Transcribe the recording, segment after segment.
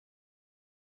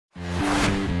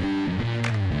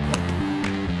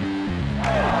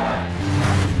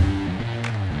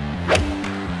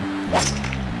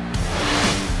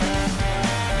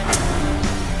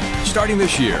Starting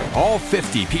this year, all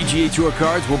 50 PGA Tour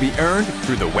cards will be earned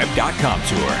through the Web.com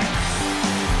Tour.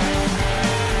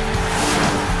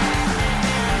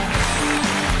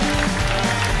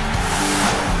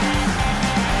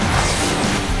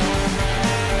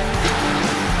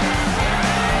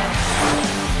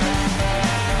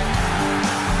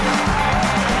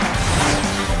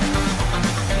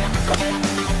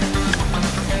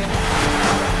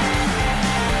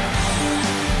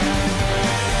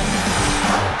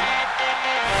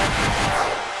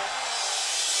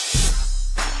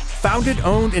 Founded,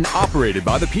 owned, and operated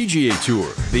by the PGA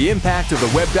Tour, the impact of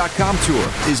the Web.com Tour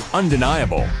is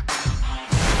undeniable.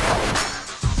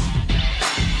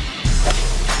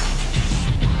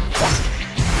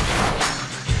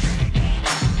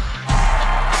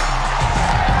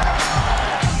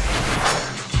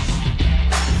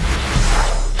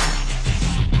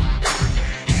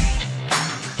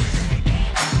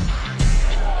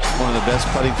 One of the best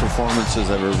putting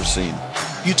performances I've ever seen.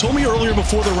 You told me earlier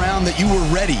before the round that you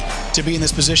were ready to be in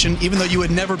this position, even though you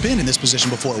had never been in this position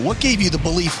before. What gave you the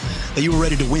belief that you were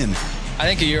ready to win? I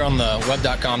think a year on the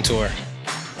Web.com Tour.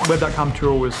 Web.com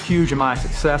Tour was huge in my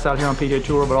success out here on PGA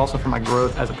Tour, but also for my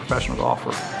growth as a professional golfer.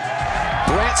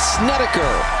 Brett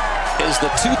Snedeker is the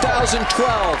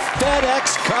 2012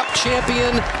 FedEx Cup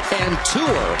champion and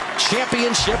Tour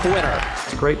championship winner.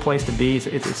 It's a great place to be.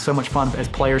 It's so much fun as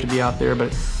players to be out there, but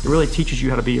it really teaches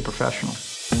you how to be a professional.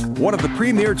 One of the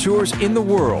premier tours in the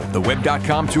world, the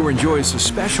Web.com Tour enjoys a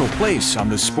special place on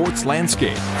the sports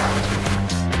landscape.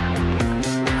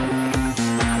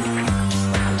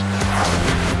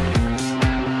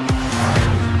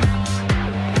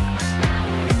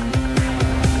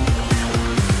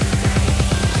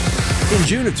 In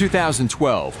June of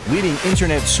 2012, leading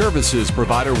internet services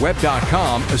provider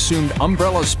Web.com assumed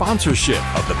umbrella sponsorship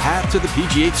of the path to the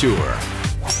PGA Tour.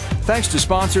 Thanks to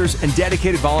sponsors and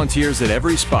dedicated volunteers at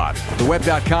every spot, the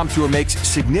Web.com Tour makes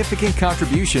significant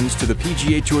contributions to the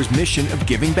PGA Tour's mission of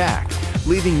giving back,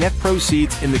 leaving net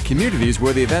proceeds in the communities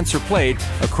where the events are played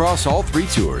across all three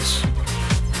tours.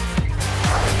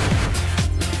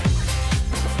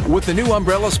 With the new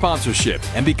umbrella sponsorship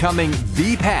and becoming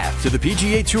the path to the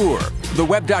PGA Tour, the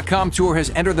Web.com Tour has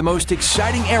entered the most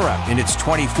exciting era in its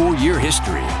 24-year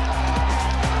history.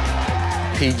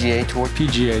 PGA Tour.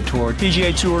 PGA Tour.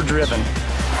 PGA Tour driven.